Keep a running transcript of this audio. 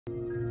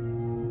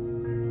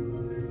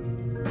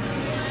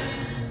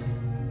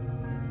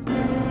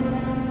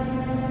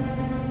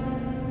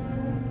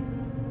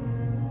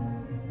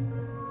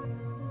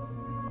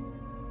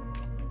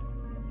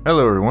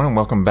Hello everyone and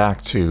welcome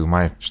back to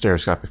my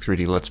Stereoscopic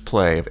 3D Let's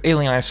Play of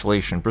Alien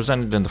Isolation,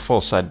 presented in the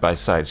full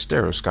side-by-side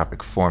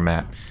stereoscopic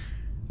format.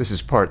 This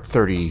is part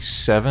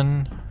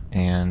 37,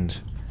 and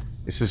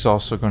this is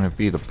also going to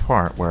be the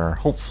part where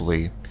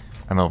hopefully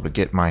I'm able to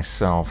get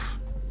myself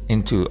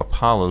into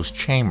Apollo's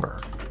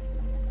chamber.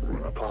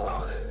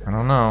 Apollo. I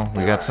don't know,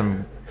 we got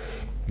some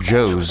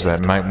Joes that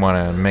might want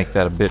to make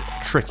that a bit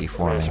tricky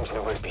for me. There's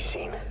nowhere to be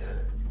seen.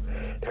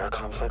 There are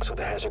conflicts with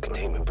the hazard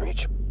containment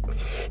breach.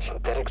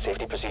 Synthetic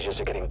safety procedures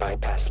are getting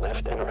bypassed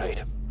left and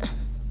right.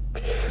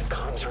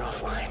 Comms are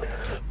offline.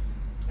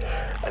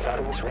 I thought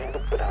it was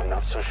random, but I'm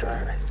not so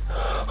sure.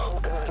 Oh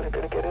god, I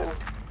gotta get in.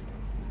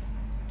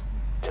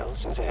 Tell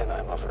Suzanne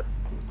I love her.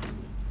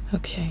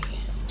 Okay.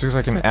 Seems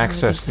I can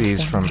access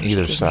these from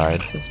either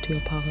side. Access to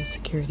Apollo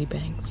security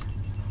banks.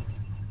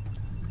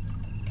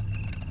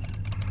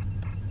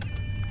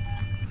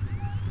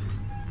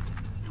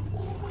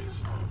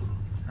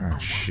 Oh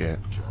shit.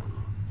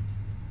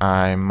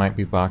 I might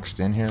be boxed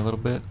in here a little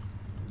bit.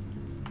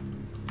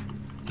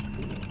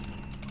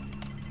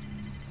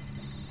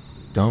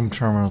 Dome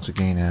terminal to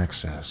gain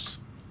access.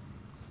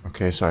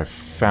 Okay, so I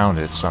found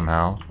it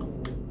somehow.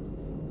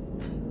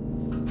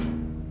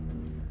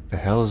 The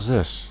hell is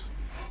this?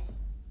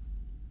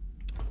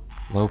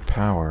 Low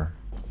power.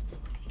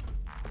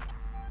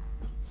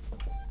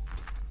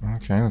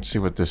 Okay, let's see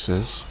what this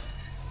is.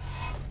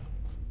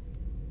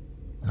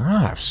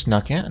 Ah, I've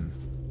snuck in.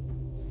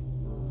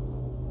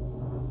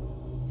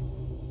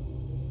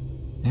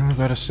 And we've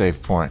got a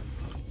save point.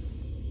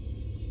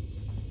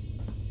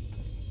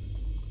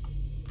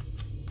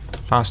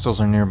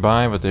 Hostiles are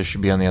nearby, but they should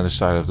be on the other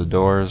side of the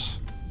doors.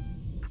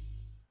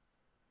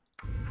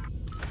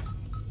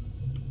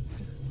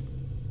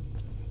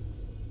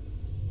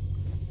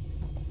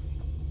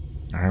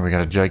 Alright, we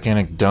got a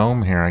gigantic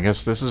dome here. I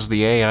guess this is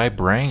the AI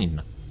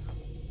brain.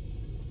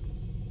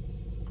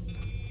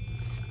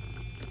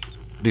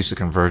 Reduce the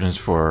convergence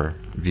for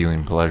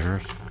viewing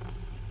pleasures.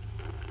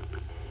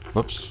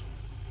 Whoops.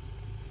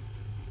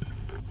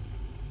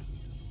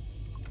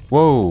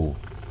 Whoa!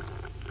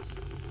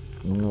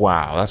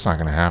 Wow, that's not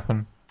gonna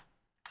happen.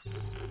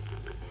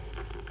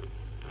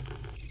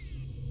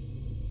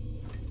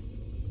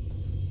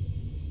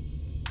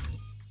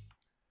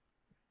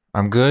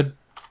 I'm good,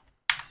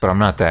 but I'm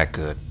not that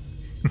good.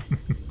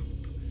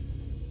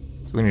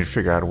 So we need to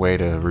figure out a way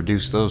to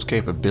reduce those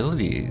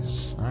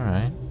capabilities.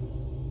 Alright.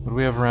 What do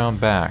we have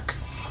around back?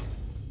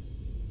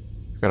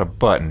 We've got a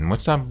button.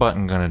 What's that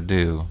button gonna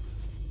do?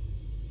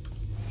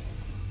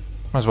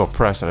 Might as well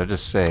press it, I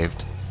just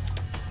saved.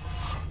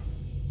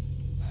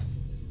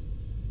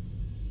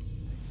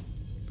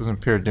 Doesn't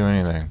appear to do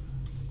anything.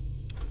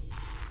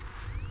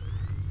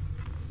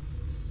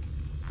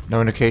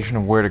 No indication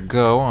of where to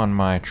go on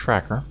my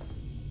tracker.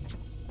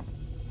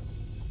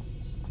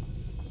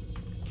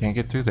 Can't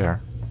get through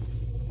there.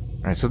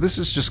 Alright, so this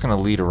is just gonna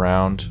lead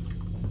around.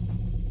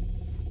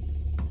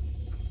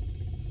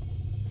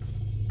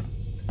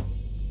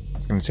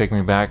 It's gonna take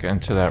me back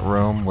into that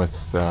room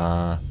with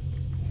the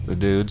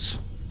dudes.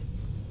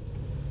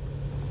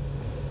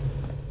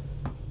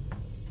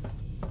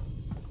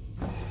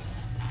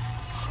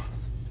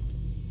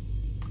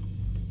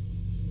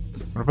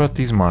 What about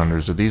these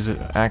monitors? Are these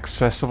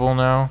accessible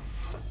now?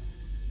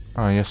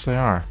 Oh, yes they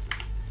are.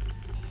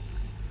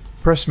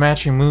 Press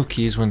matching move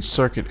keys when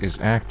circuit is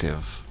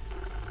active.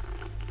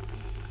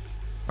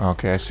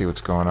 Okay, I see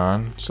what's going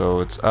on. So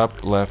it's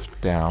up, left,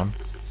 down.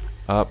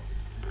 Up.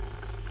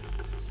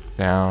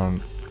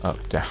 Down,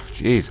 up, down.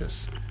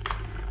 Jesus.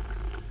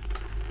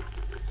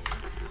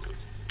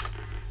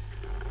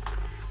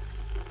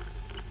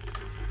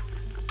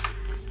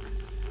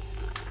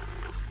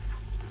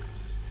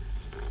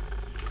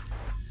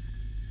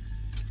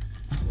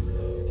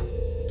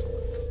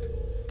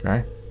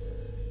 Okay.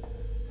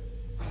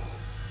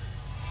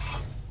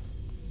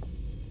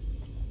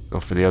 Go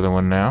for the other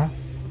one now.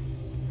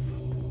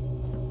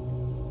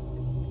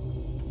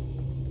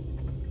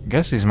 I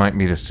guess these might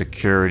be the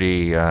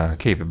security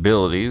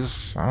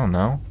capabilities. I don't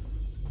know.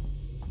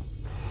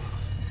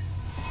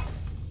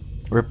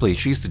 Ripley,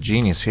 she's the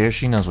genius here.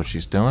 She knows what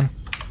she's doing.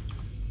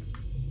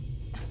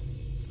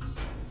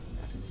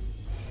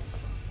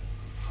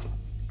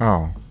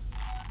 Oh.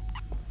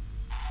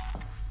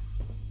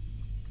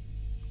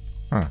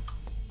 Huh.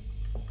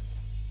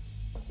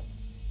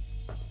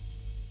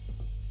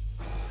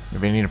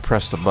 Maybe I need to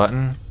press the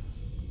button.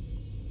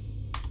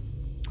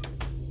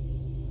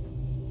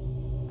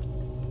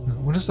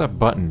 What does that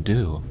button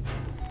do?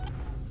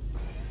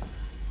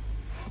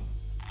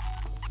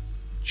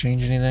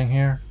 Change anything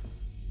here?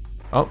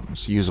 Oh,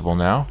 it's usable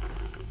now.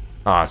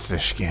 Oh, it's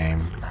this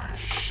game. Ah,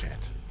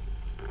 shit.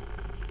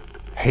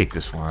 Hate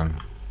this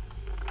one.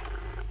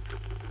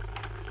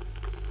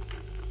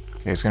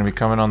 Okay, it's gonna be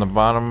coming on the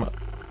bottom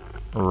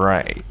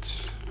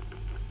right.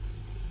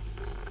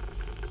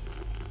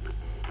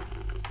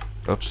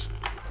 Oops.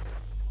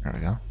 There we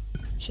go.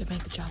 Should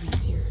make the job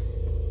easier.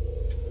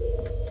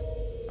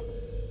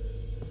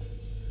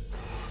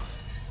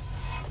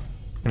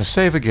 I'm gonna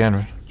save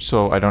again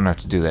so I don't have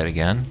to do that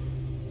again.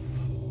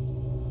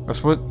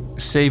 That's what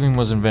saving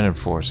was invented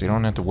for, so you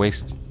don't have to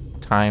waste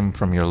time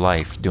from your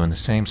life doing the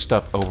same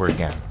stuff over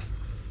again.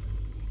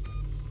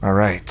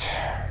 Alright.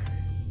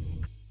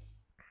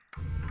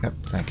 Yep,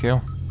 thank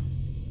you.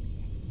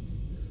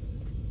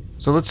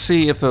 So let's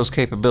see if those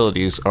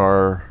capabilities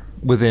are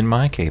within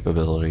my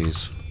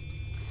capabilities.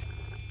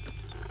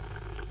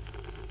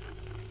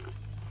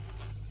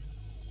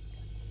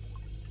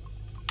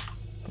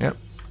 Yep.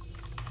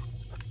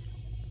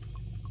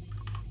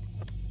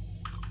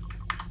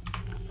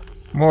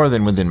 More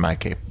than within my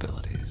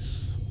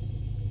capabilities.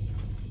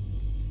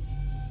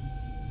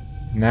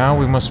 Now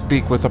we must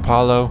speak with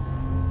Apollo.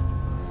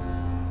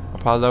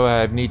 Apollo,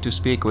 I need to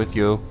speak with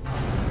you.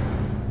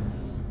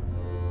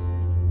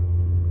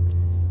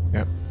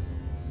 Yep.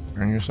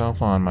 Turn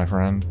yourself on, my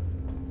friend.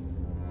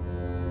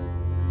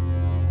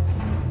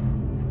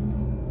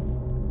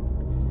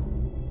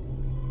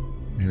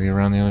 Maybe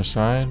around the other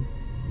side?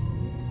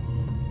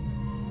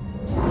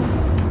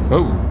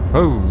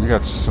 Oh, you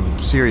got some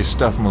serious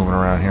stuff moving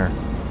around here.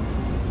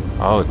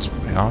 Oh,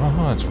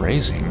 it's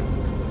racing.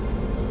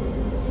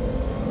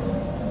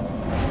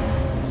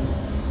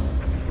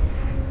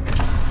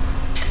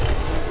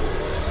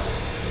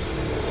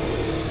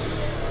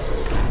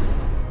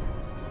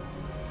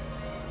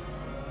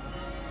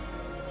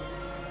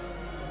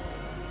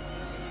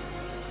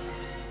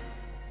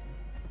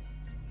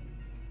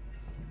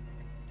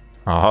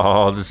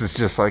 Oh, this is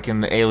just like in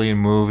the Alien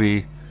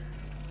movie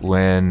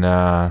when,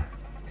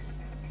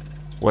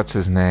 what's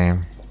his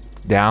name?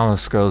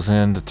 Dallas goes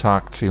in to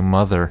talk to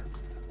Mother.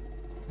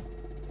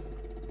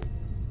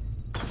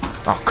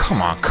 Oh,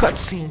 come on,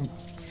 cutscene.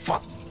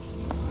 Fuck.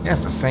 Yeah,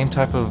 it's the same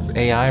type of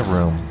AI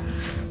room.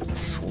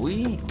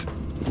 Sweet.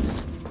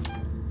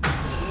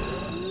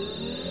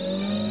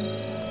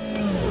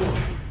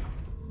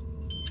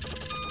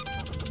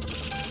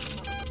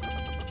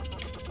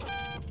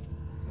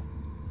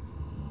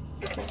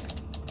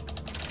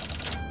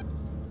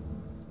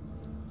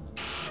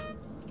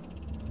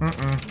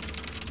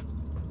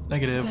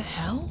 Negative. What the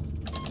hell?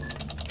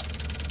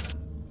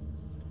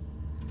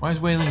 Why is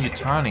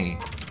Weyland-Yutani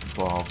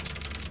involved?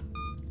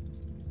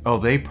 Oh,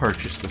 they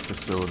purchased the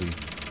facility.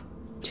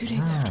 2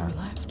 days after we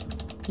left.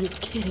 You're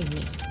kidding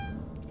me.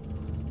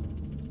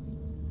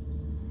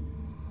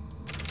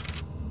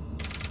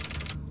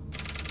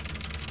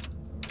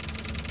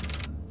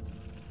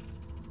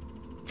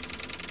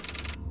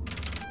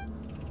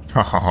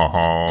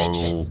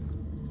 Oh.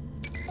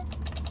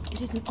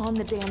 It isn't on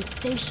the damn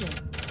station.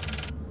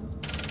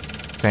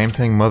 Same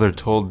thing Mother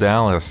told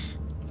Dallas.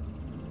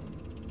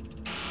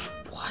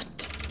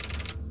 What?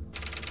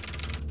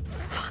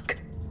 Fuck.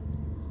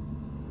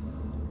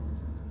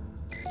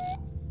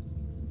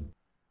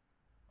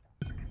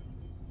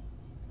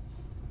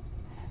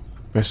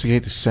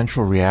 Investigate the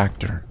central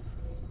reactor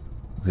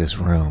of this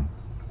room.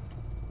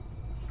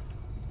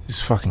 This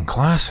is fucking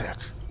classic.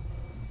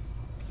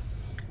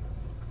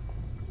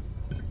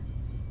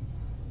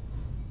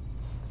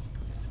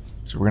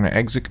 So we're gonna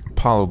exit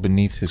Apollo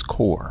beneath his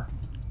core.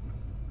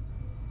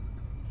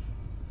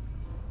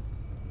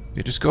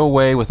 You just go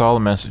away with all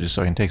the messages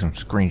so I can take some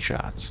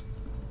screenshots.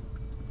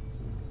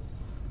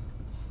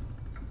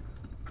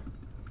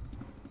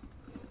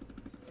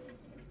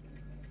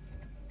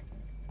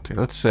 Okay,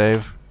 let's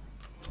save.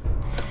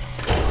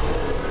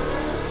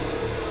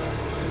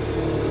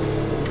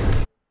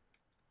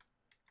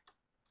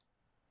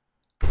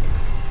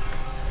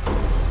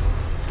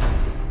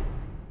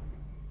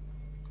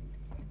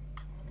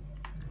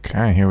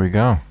 Okay, here we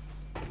go.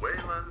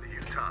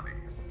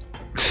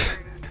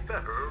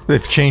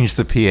 They've changed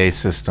the PA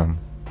system.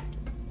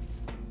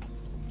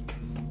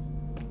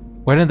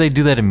 Why didn't they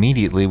do that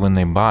immediately when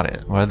they bought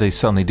it? Why did they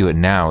suddenly do it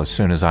now as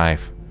soon as I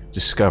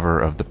discover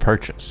of the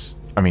purchase?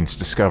 I mean,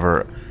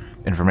 discover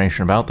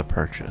information about the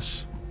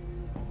purchase.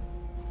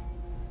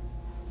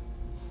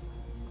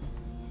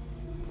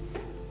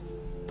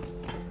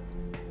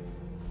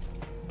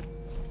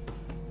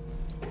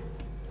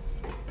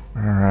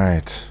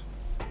 Alright.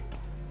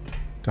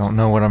 Don't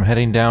know what I'm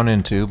heading down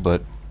into,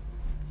 but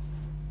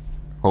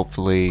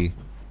hopefully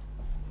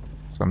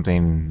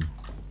something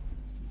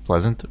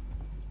pleasant.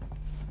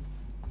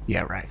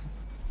 Yeah, right.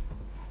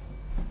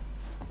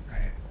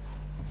 Right.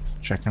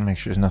 Checking, make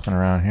sure there's nothing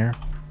around here.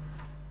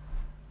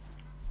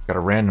 Got a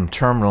random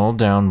terminal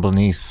down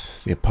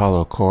beneath the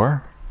Apollo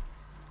core.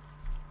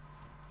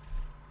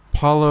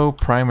 Apollo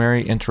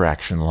primary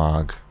interaction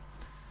log.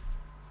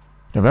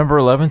 November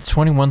 11th,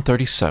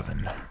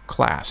 2137.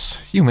 Class,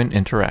 human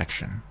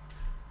interaction.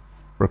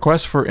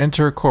 Request for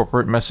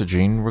intercorporate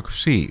messaging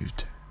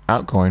received.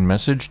 Outgoing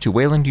message to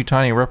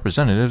Weyland-Yutani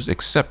representatives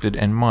accepted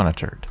and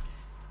monitored.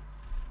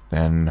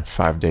 Then,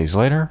 5 days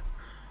later,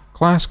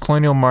 Class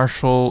Colonial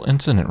Marshal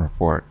Incident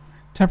Report.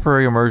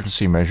 Temporary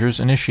emergency measures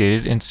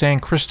initiated in San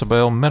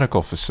Cristobal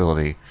Medical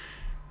Facility.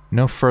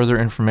 No further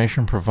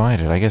information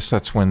provided. I guess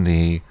that's when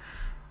the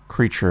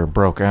creature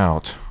broke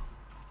out.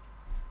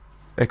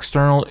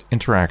 External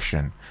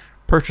interaction.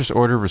 Purchase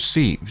order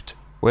received.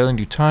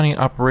 Weyland-Yutani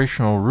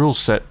operational rule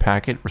set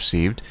packet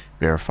received,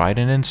 verified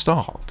and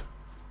installed.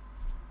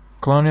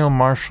 Colonial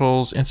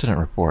Marshal's incident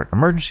report.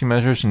 Emergency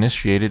measures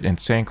initiated in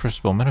San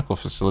Cristobal Medical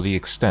Facility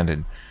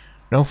extended.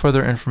 No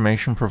further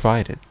information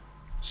provided.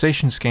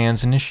 Station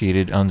scans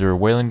initiated under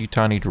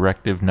Weyland-Yutani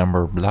Directive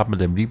number blah blah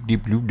blah blah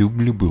blah blah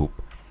blah blah.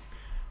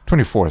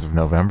 24th of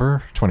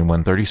November,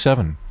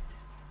 2137.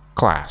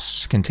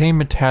 Class.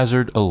 Containment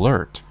hazard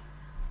alert.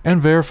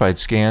 And verified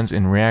scans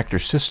in reactor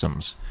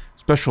systems.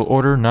 Special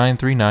Order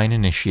 939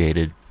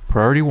 initiated.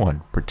 Priority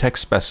 1. Protect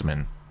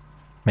specimen.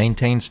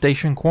 Maintain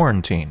station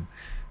quarantine.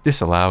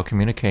 Disallow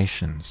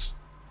communications.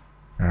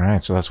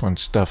 Alright, so that's when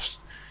stuff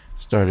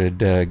started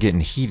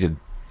getting heated.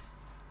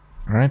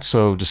 Alright,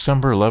 so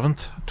December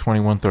 11th,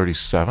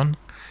 2137.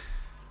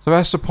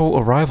 Sevastopol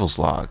arrivals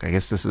log. I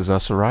guess this is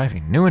us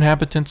arriving. New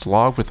inhabitants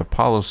logged with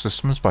Apollo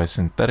systems by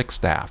synthetic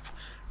staff.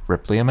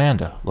 Ripley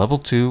Amanda, Level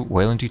 2,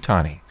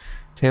 Weyland-Yutani.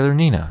 Taylor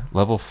Nina,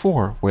 Level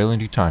 4,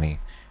 Weyland-Yutani.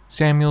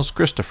 Samuels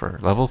Christopher,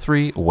 Level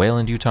 3,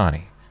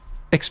 Weyland-Yutani.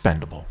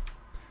 Expendable.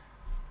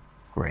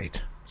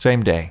 Great.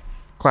 Same day.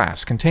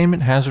 Class.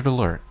 Containment hazard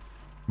alert.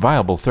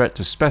 Viable threat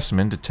to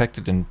specimen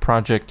detected in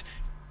Project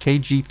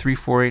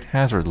KG-348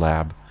 Hazard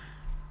Lab.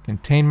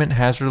 Containment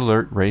hazard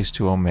alert raised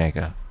to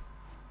Omega.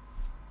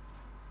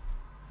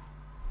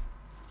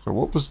 So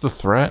what was the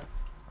threat?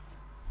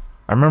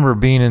 I remember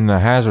being in the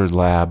hazard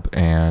lab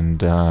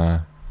and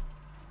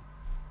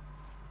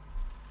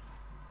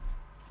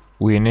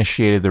we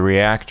initiated the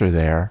reactor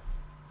there.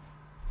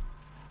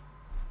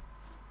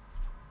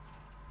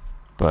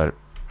 But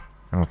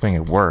I don't think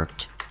it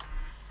worked.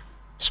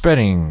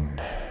 Spedding.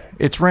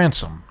 It's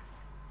ransom.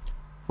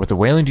 With the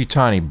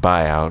Weyland-Yutani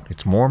buyout,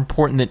 it's more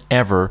important than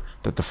ever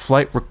that the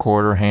flight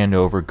recorder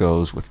handover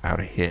goes without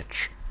a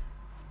hitch.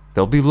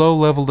 They'll be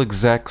low-level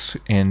execs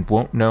and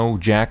won't know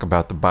jack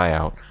about the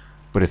buyout,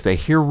 but if they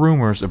hear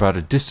rumors about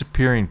a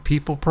disappearing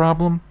people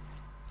problem,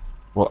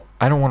 well,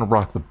 I don't want to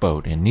rock the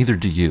boat, and neither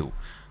do you.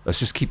 Let's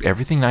just keep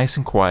everything nice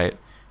and quiet.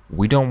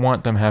 We don't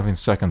want them having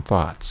second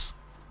thoughts.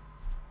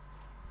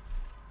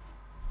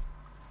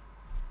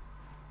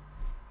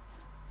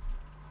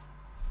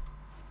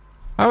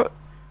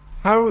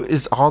 How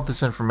is all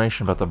this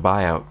information about the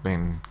buyout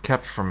being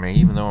kept from me,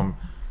 even though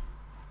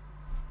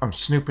I'm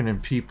snooping in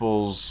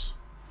people's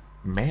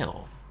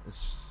mail? It's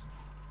just,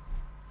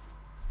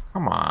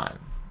 come on.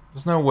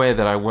 There's no way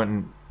that I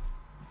wouldn't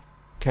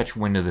catch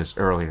wind of this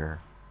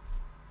earlier.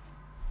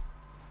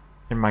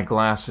 And my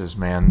glasses,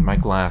 man, my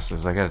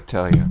glasses, I gotta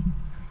tell you.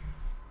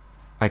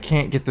 I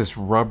can't get this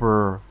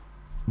rubber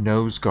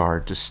nose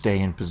guard to stay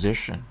in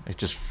position. It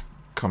just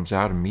comes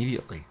out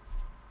immediately.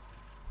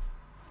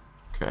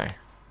 Okay.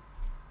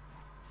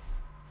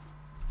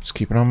 Just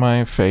keep it on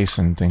my face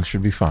and things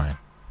should be fine.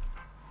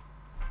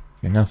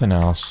 Okay, nothing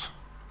else.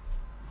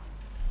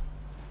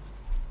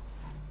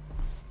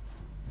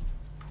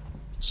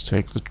 Let's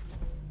take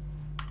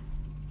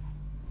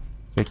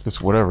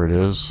this whatever it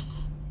is.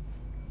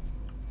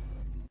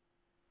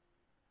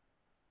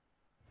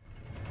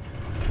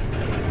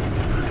 You're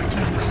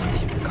on comms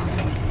here,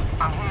 Ricardo.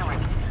 I'm hearing.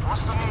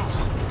 What's the news?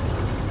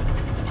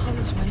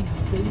 Apollo's running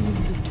on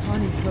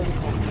Weyland-Yutani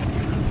protocols.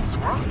 It's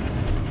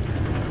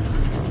what?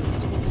 Systems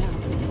sold out.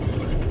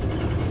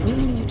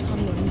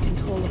 Weyland-Yutani are in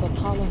control of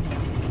Apollo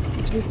now.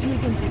 It's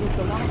refusing to lift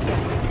the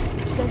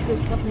lockdown. It says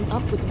there's something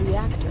up with the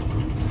reactor.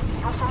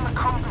 You're from the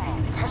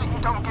company. Tell it you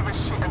don't give a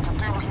shit and to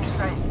do what you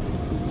say.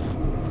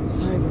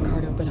 Sorry,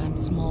 Ricardo, but I'm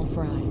small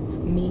fry.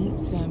 Me,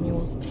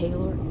 Samuels,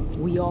 Taylor,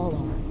 we all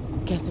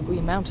are. Guess if we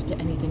amounted to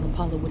anything,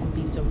 Apollo wouldn't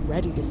be so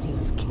ready to see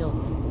us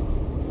killed.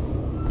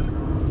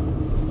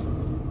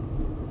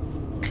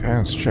 Okay,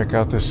 let's check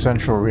out this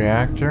central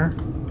reactor.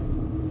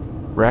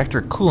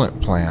 Reactor coolant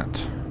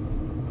plant.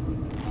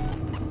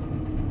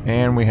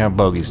 And we have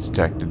bogies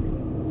detected.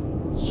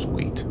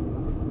 Sweet.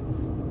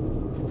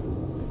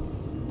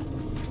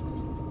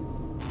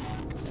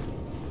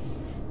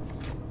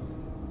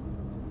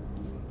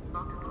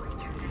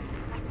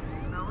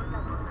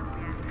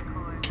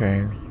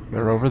 Okay,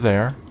 they're over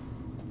there.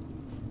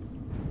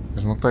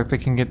 Doesn't look like they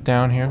can get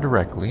down here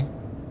directly.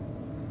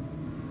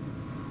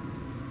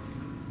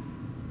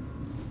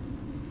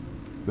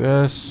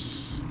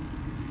 This.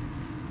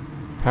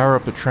 Power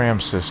up the tram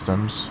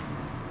systems.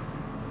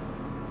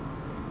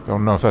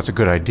 Don't know if that's a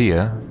good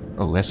idea.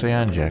 Oh, SA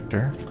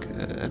injector.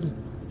 Good.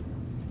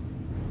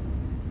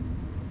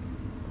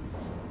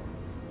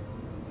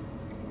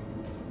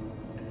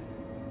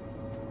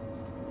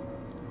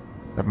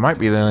 That might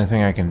be the only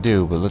thing I can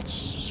do, but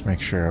let's just make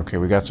sure. Okay,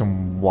 we got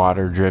some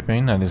water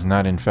dripping. That is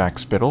not, in fact,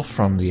 spittle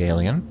from the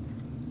alien.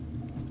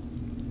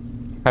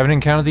 Haven't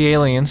encountered the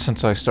alien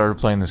since I started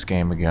playing this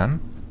game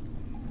again.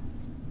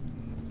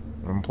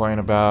 I've been playing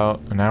about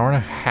an hour and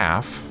a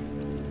half.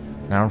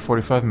 An hour and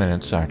 45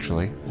 minutes,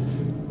 actually.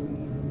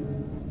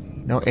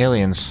 No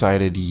aliens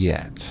sighted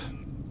yet.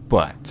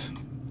 But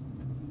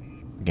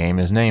the game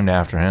is named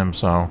after him,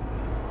 so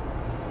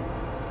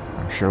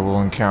I'm sure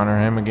we'll encounter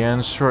him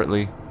again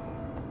shortly.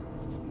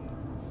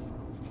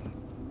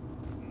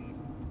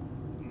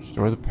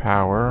 Restore the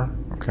power.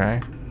 Okay.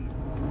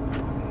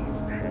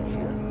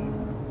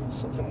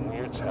 Something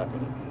weird's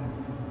happening.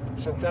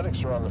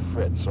 Synthetics are on the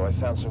fritz, so I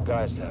found some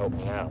guys to help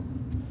me out.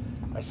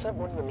 I sent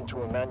one of them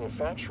into a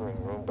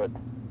manufacturing room, but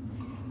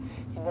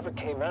he never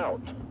came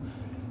out.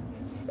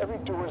 Every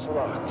door's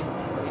locked,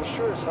 and he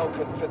sure as hell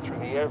couldn't fit through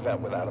the air vent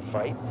without a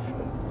fight.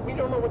 We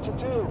don't know what to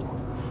do.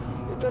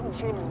 It doesn't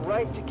seem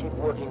right to keep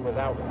working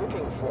without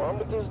looking for him,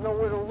 but there's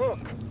nowhere to look.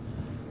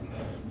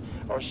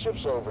 Our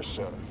shift's over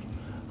soon.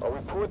 I'll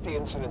report the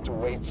incident to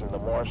Waits and the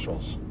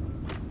marshals.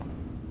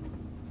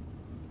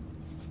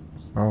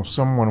 Oh,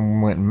 someone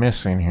went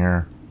missing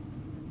here.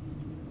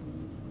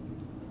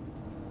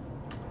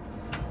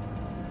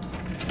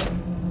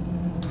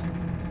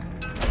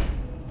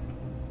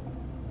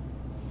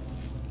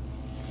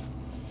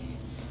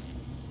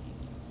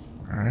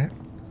 Alright.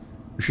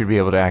 We should be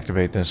able to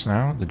activate this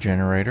now, the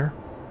generator.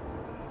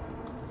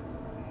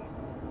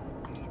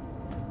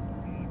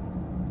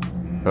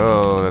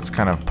 Oh, that's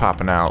kind of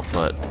popping out,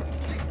 but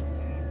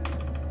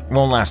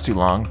won't last too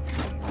long,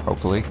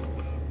 hopefully.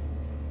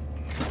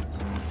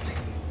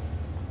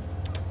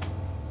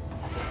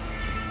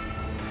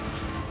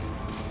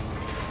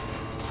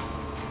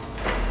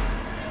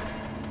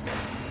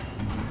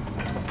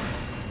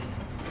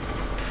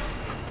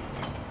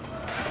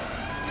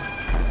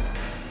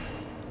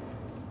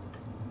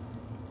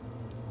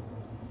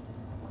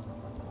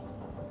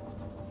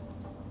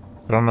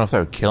 I don't know if that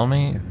would kill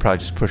me. It'd probably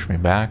just push me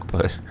back,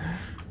 but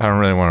I don't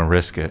really want to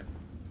risk it.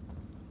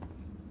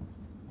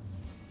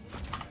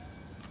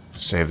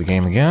 Save the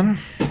game again.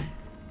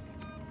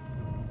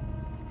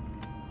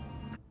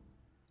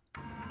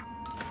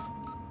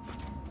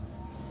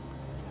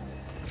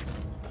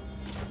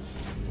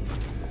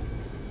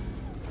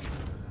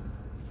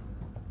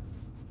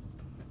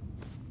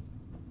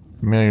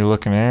 Familiar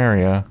looking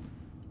area.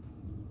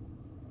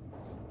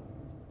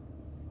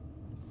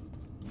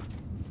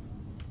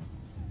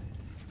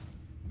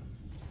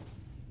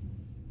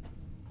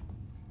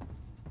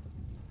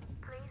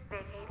 Please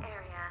vacate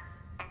area.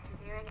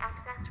 Engineering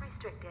access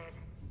restricted.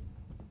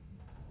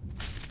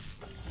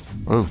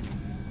 Oh.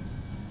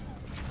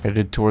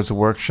 Headed towards the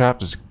workshop.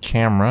 There's a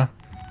camera.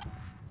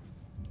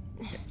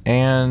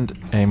 And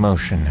a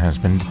motion has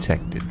been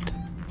detected.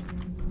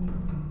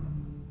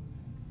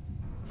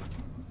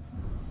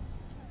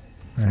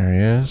 There he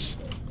is.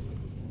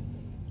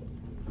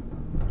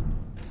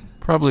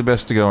 Probably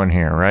best to go in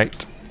here,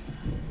 right?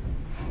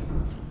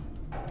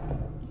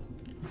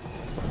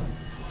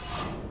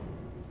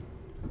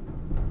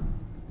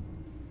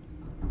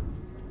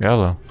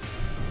 Hello.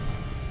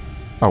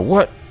 Oh,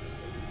 what?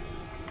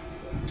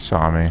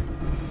 Saw me.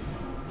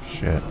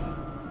 Shit.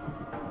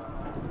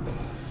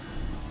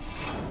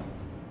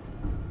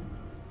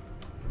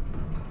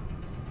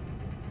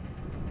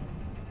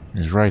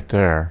 He's right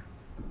there.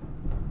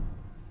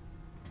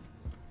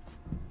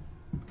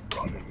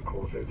 Running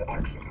causes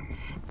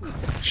accidents.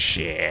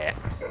 Shit.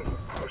 There's a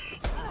push.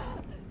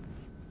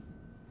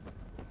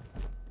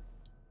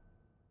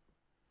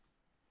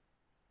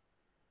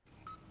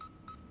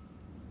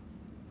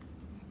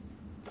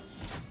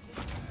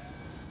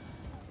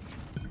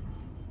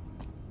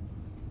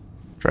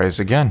 Try this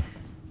again.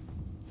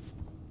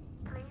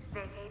 Please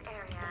vacate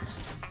area.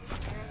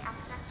 Engineering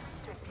access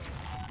restricted.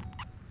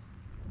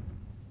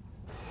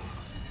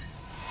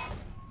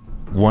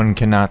 One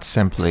cannot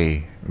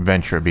simply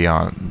venture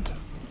beyond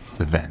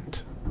the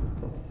vent.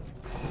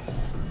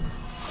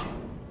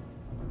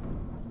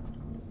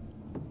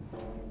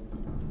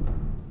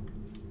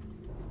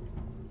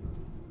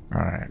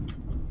 Alright.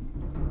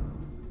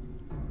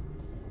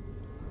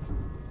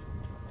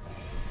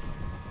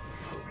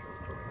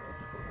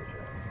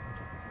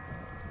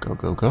 Go,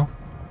 go, go.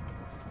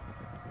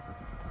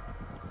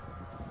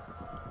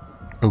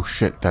 Oh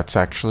shit, that's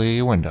actually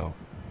a window.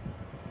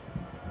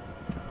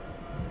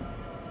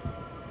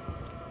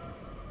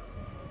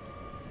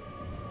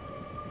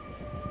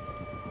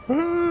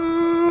 Turn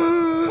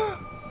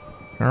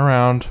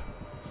around.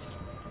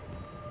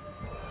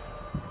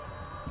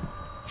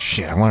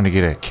 Shit, I wanted to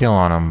get a kill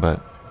on him,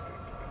 but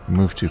he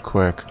moved too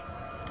quick.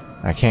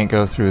 I can't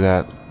go through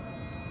that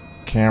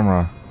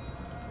camera.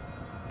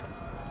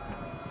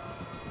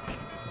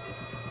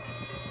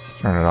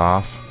 Turn it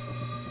off.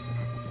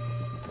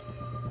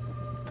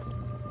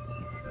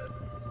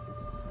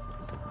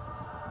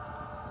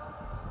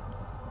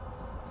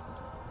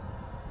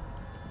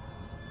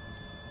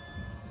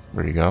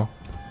 Where'd he go?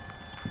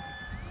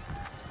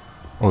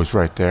 Oh, he's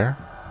right there.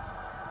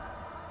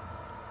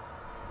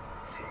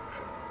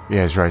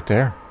 Yeah, he's right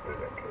there.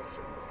 Relentless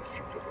in the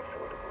pursuit of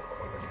affordable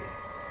quality.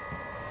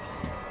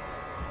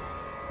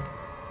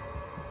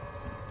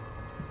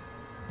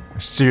 I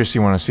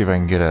seriously want to see if I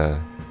can get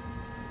a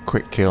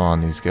quick kill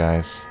on these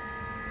guys.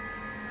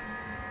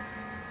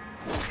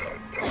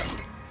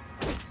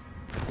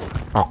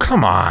 Oh,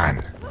 come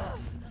on!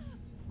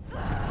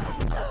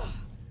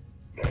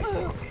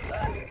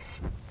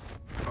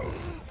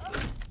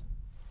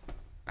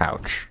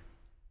 Ouch.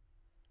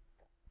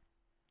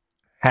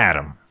 Had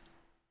him.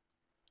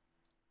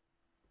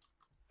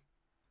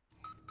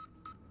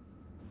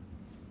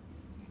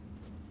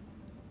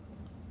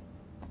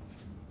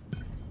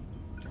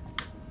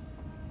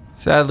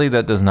 Sadly,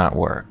 that does not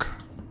work.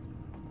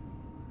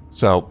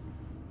 So,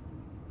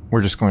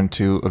 we're just going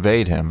to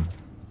evade him.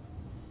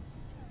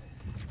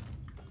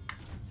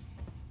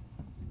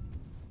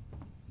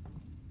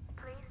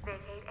 Please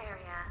vacate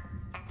area.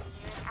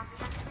 Engineering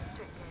access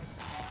restricted.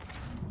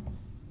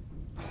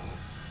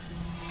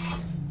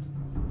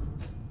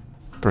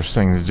 First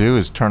thing to do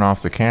is turn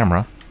off the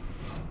camera.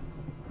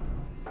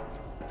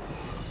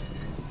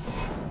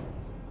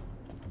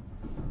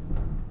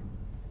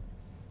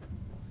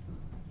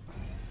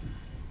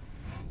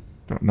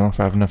 Don't know if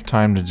I have enough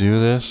time to do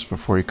this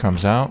before he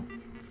comes out.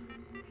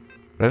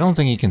 But I don't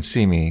think he can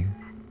see me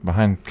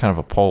behind kind of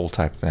a pole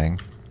type thing.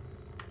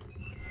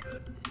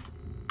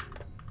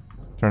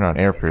 Turn on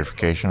air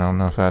purification. I don't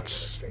know if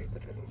that's...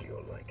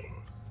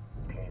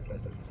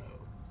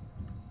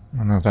 I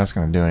don't know if that's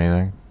going to do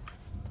anything.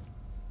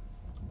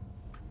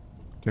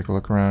 Take a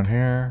look around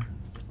here.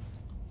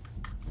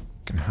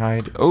 Can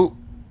hide. Oh!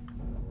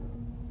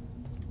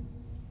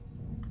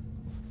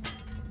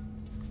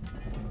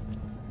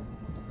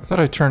 I thought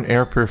I turned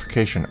air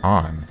purification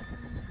on.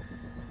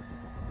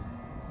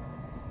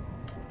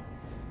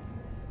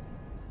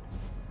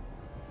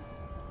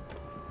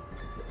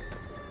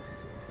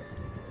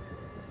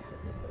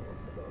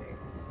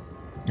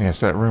 Yeah,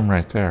 it's that room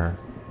right there.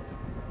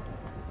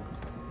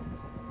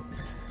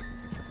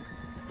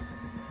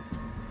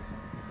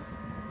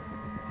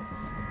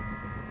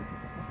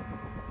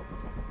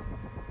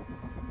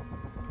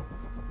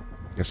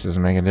 Guess it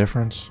doesn't make a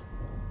difference.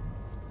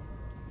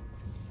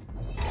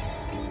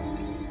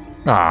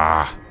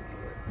 Ah.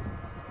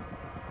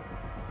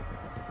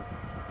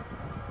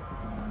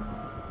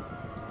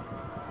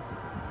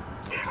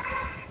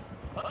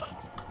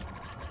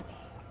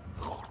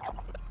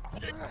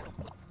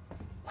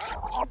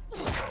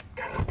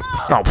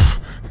 Oh,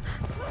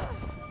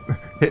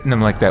 hitting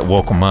him like that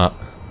woke him up.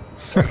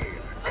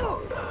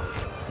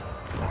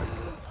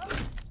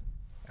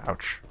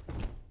 Ouch.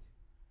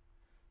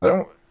 I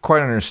don't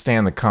quite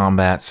understand the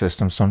combat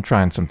system, so I'm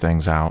trying some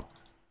things out.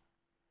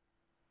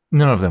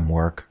 None of them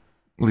work.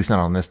 At least not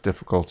on this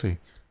difficulty.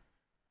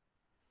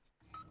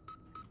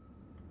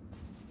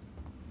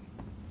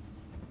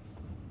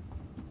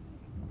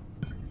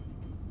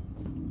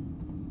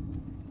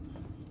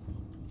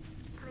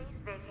 Please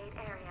vacate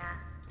area.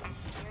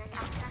 Engineering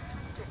access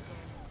restricted.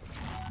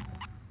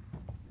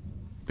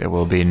 There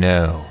will be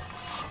no,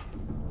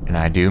 and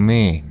I do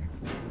mean,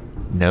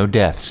 no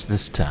deaths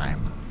this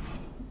time.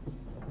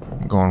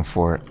 I'm going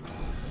for it.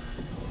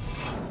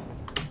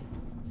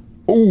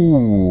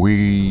 Ooh,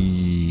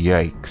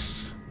 yikes.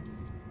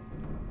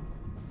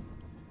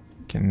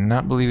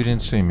 Cannot believe he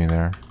didn't see me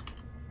there.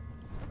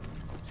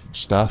 Some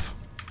stuff.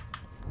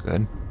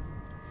 Good.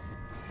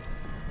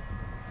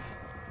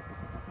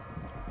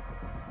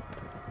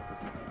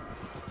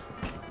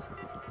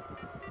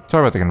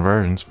 Sorry about the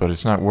conversions, but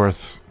it's not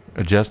worth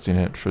adjusting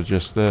it for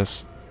just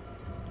this.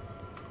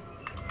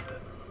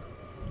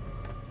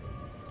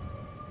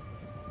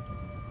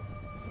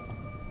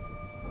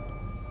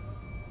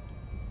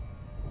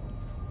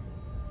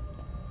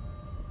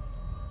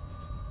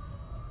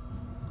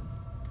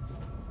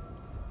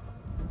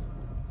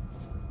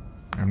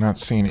 I'm not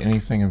seeing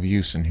anything of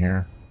use in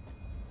here.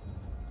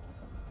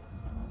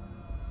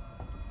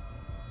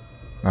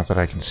 Not that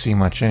I can see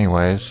much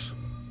anyways.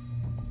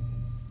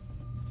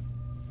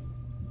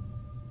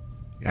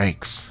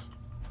 Yikes.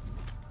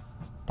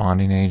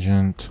 Bonding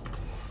agent.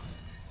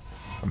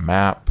 A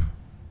map.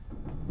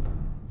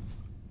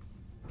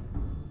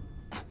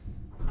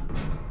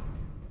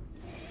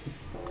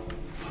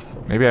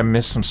 Maybe I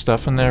missed some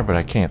stuff in there, but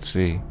I can't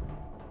see.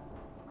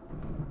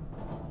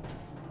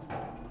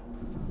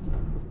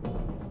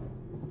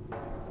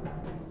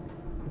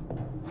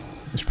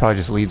 This probably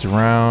just leads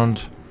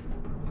around.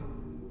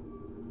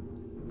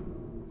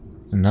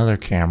 Another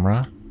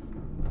camera.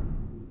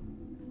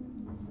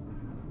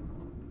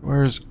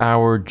 Where's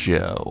our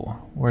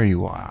Joe? Where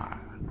you are?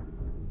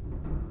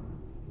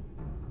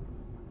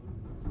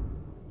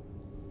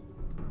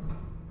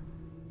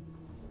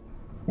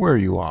 Where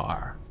you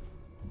are?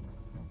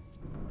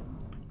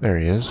 There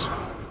he is.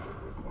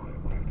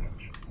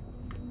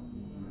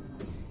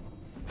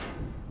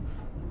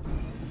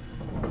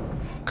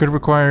 Could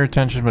require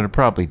attention, but it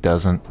probably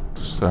doesn't,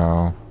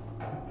 so...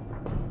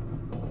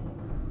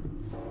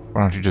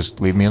 Why don't you just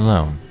leave me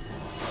alone?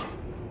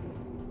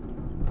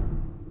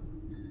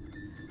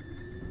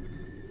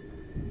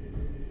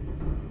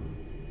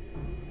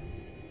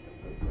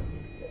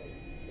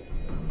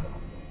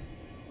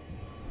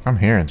 I'm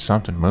hearing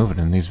something moving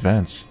in these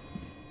vents.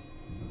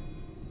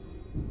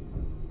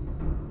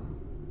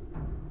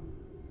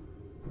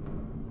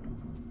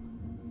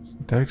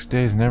 Synthetics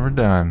Day is never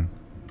done.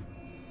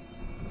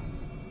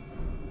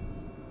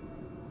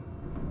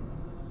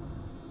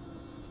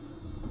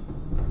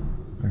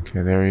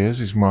 Okay, there he is.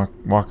 He's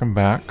walking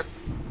back.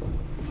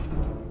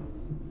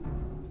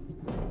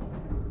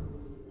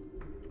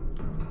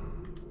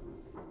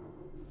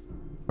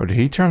 Oh, did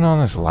he turn on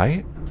this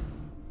light?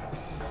 I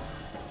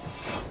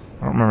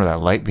don't remember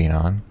that light being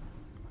on.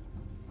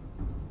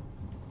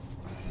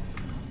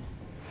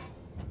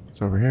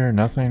 What's over here?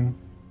 Nothing.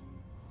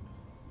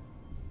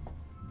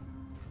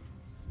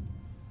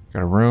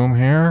 Got a room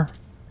here.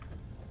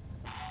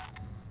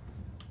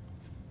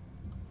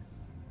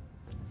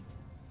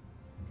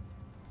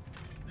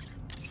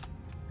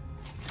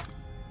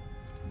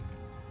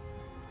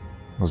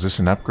 Was this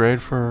an upgrade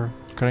for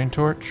cutting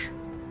torch?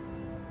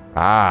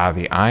 Ah,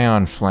 the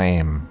ion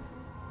flame.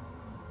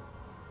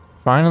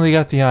 Finally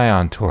got the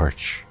ion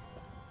torch.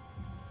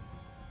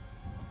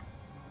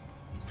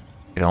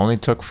 It only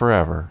took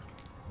forever.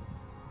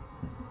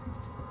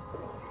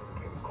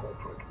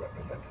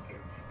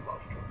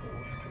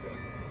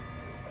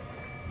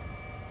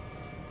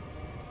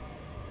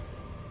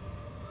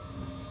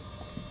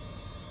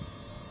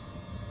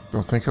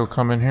 Don't think he'll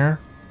come in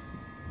here?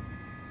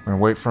 I'm gonna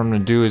wait for him to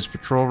do his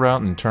patrol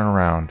route and turn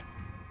around.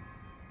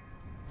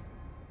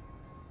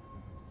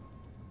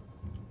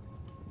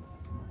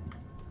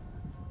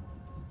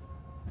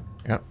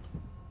 Yep.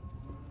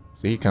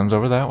 See, he comes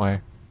over that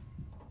way.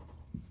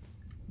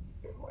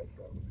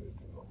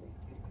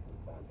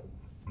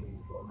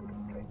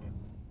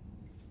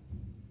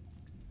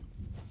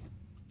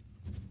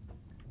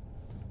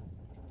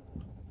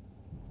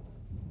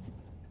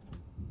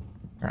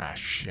 Ah,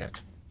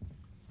 shit.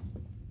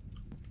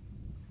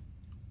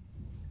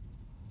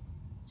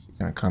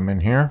 Gonna come in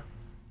here?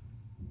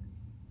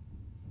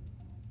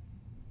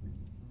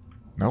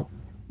 Nope.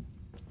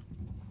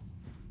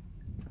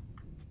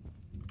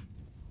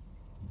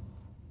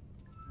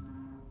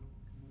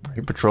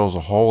 He patrols the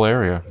whole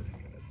area.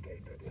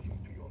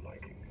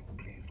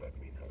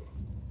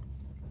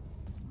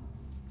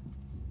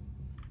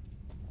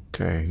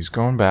 Okay, he's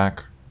going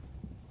back.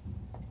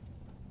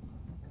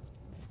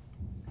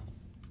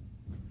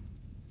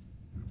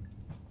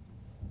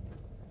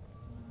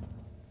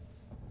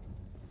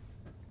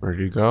 Where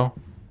did he go?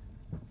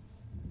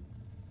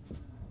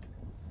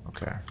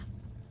 Okay.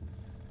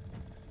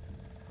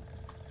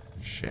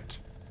 Shit.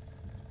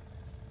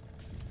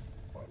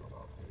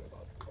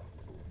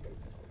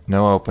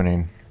 No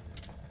opening.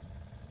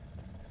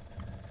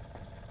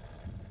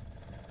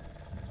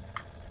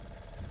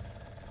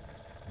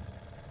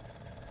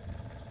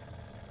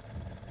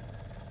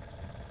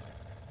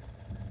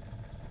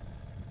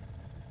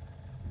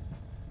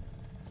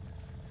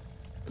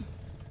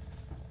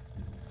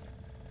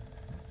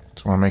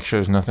 Just want to make sure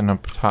there's nothing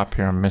up top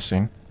here I'm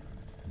missing.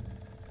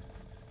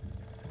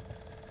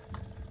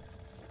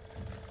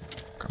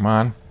 Come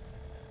on.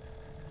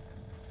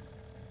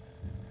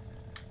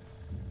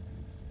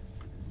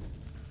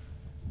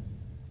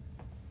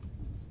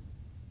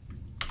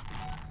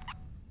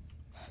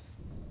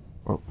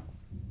 Whoa.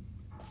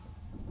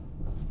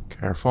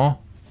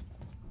 Careful.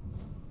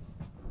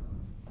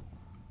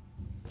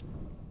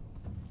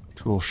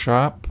 Tool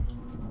shop.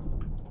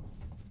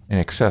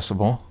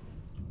 Inaccessible.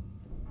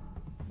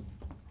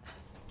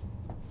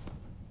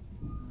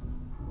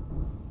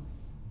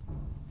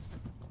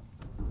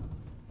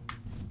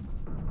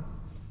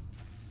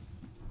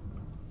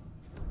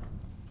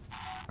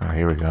 Oh,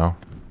 here we go.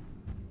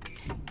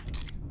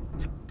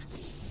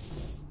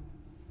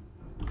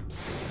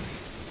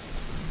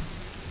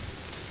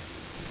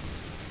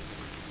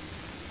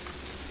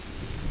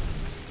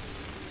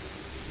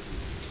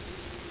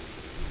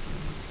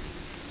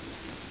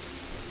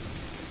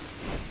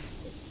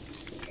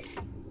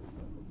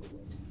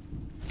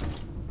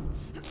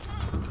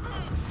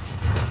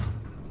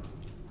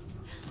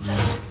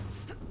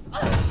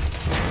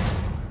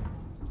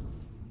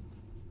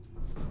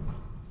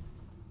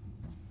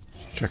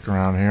 Check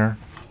around here.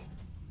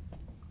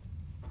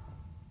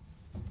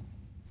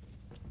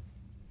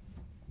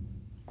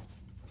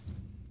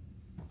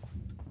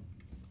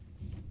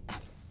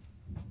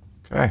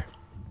 Okay.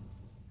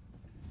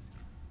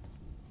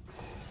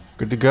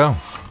 Good to go.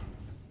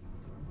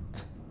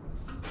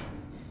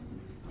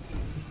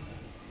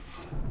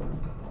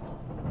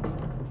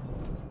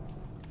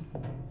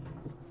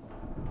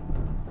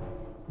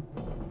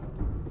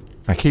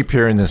 I keep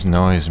hearing this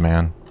noise,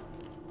 man.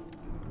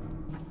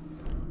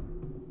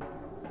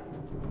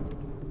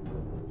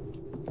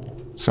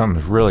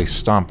 Something's really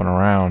stomping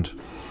around.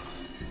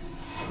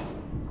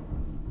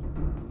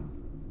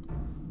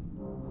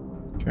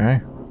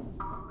 Okay.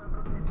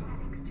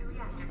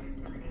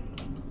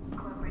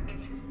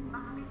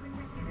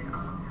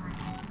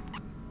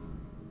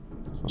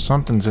 So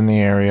something's in the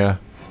area.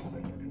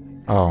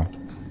 Oh,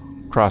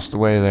 across the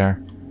way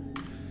there.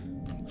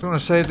 So I'm going to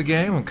save the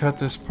game and cut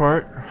this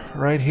part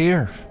right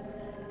here.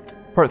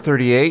 Part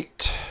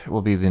 38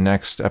 will be the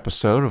next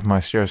episode of my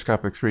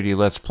Stereoscopic 3D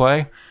Let's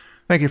Play.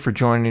 Thank you for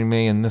joining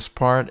me in this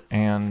part,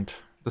 and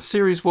the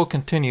series will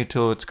continue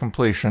till its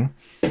completion.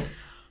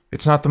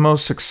 It's not the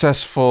most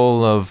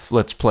successful of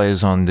Let's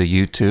Plays on the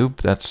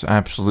YouTube, that's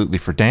absolutely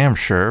for damn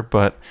sure,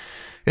 but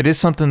it is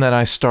something that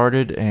I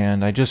started,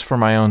 and I just for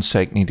my own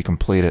sake need to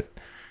complete it.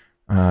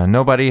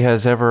 Nobody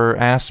has ever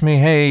asked me,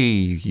 hey,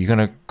 you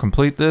gonna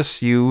complete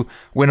this? You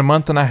went a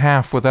month and a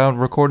half without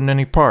recording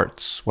any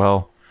parts.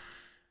 Well,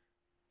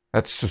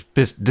 that's a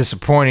bit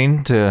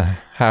disappointing to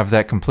have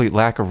that complete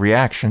lack of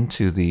reaction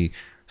to the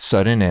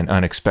sudden and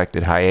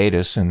unexpected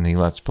hiatus in the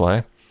Let's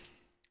Play.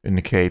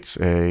 indicates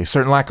a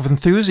certain lack of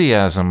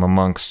enthusiasm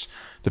amongst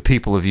the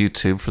people of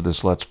YouTube for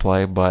this Let's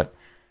Play, but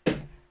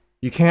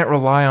you can't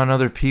rely on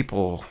other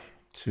people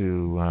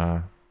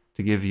to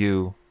give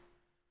you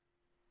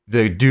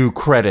the due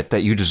credit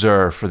that you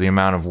deserve for the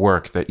amount of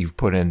work that you've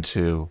put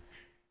into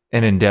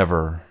an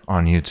endeavor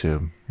on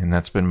YouTube. And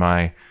that's been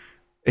my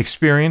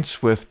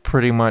experience with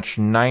pretty much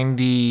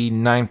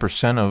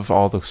 99% of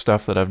all the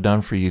stuff that I've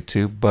done for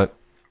YouTube, but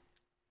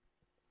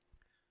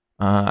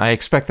I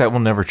expect that will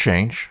never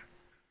change.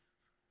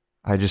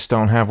 I just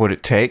don't have what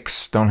it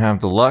takes, don't have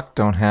the luck,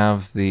 don't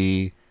have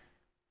the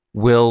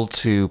will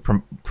to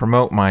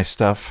promote my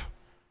stuff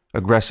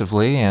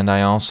aggressively, and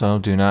I also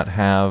do not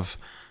have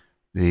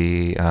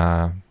the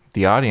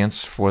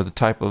audience for the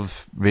type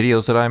of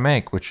videos that I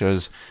make, which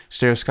is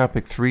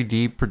stereoscopic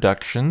 3D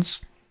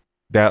productions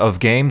of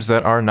games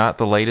that are not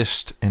the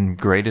latest and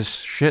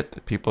greatest shit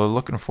that people are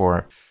looking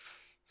for.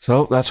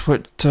 So that's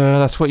what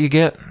you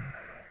get.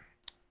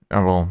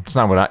 Well, it's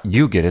not what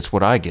you get, it's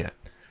what I get.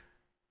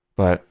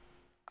 But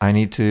I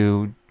need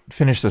to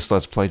finish this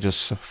Let's Play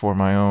just for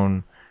my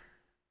own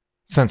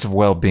sense of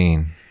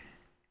well-being.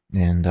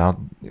 And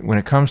when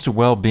it comes to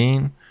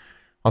well-being,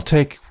 I'll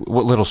take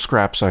what little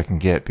scraps I can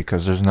get,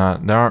 because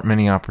there aren't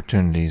many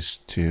opportunities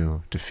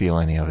to feel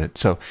any of it.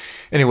 So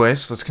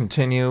anyways, let's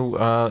continue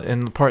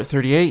in part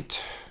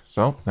 38.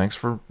 So thanks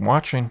for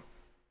watching.